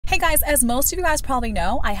Hey guys, as most of you guys probably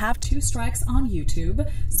know, I have 2 strikes on YouTube.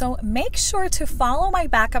 So make sure to follow my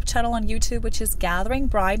backup channel on YouTube, which is Gathering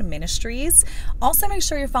Bride Ministries. Also make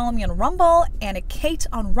sure you're following me on Rumble, and Khait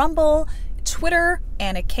on Rumble, Twitter,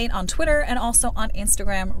 and Khait on Twitter, and also on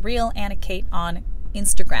Instagram, Real and Khait on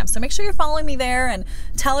Instagram. So make sure you're following me there, and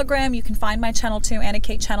Telegram, you can find my channel too, Anna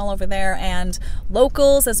Khait channel over there, and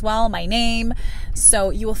locals as well, my name. So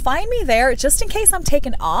you will find me there just in case I'm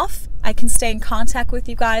taken off. I can stay in contact with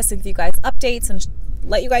you guys, give you guys updates, and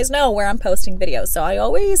let you guys know where I'm posting videos. So I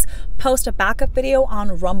always post a backup video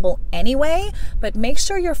on Rumble anyway, but make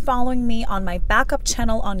sure you're following me on my backup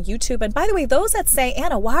channel on YouTube. And by the way, those that say,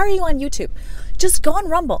 Anna, why are you on YouTube? Just go on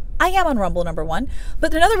Rumble. I am on Rumble, number 1.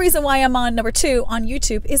 But another reason why I'm on number 2 on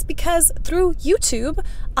YouTube is because through YouTube,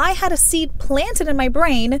 I had a seed planted in my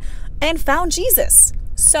brain and found Jesus.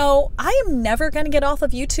 So I am never going to get off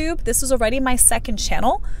of YouTube. This was already my 2nd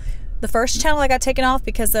channel. The first channel I got taken off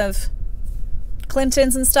because of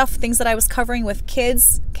Clintons and stuff, things that I was covering with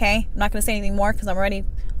kids. Okay, I'm not going to say anything more because I'm already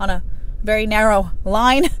on a very narrow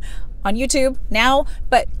line on YouTube now,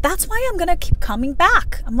 but that's why I'm going to keep coming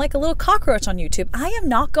back. I'm like a little cockroach on YouTube. I am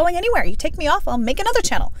not going anywhere. You take me off, I'll make another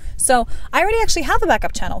channel. So I already actually have a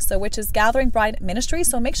backup channel, so which is Gathering Bride Ministry.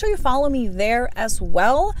 So make sure you follow me there as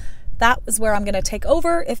well. That is where I'm going to take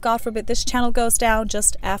over if, God forbid, this channel goes down,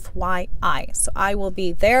 just FYI. So I will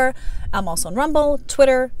be there. I'm also on Rumble,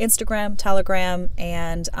 Twitter, Instagram, Telegram,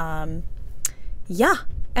 and yeah,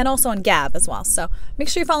 and also on Gab as well. So make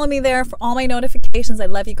sure you follow me there for all my notifications. I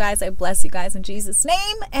love you guys. I bless you guys in Jesus'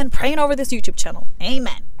 name, and praying over this YouTube channel.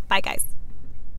 Amen. Bye, guys.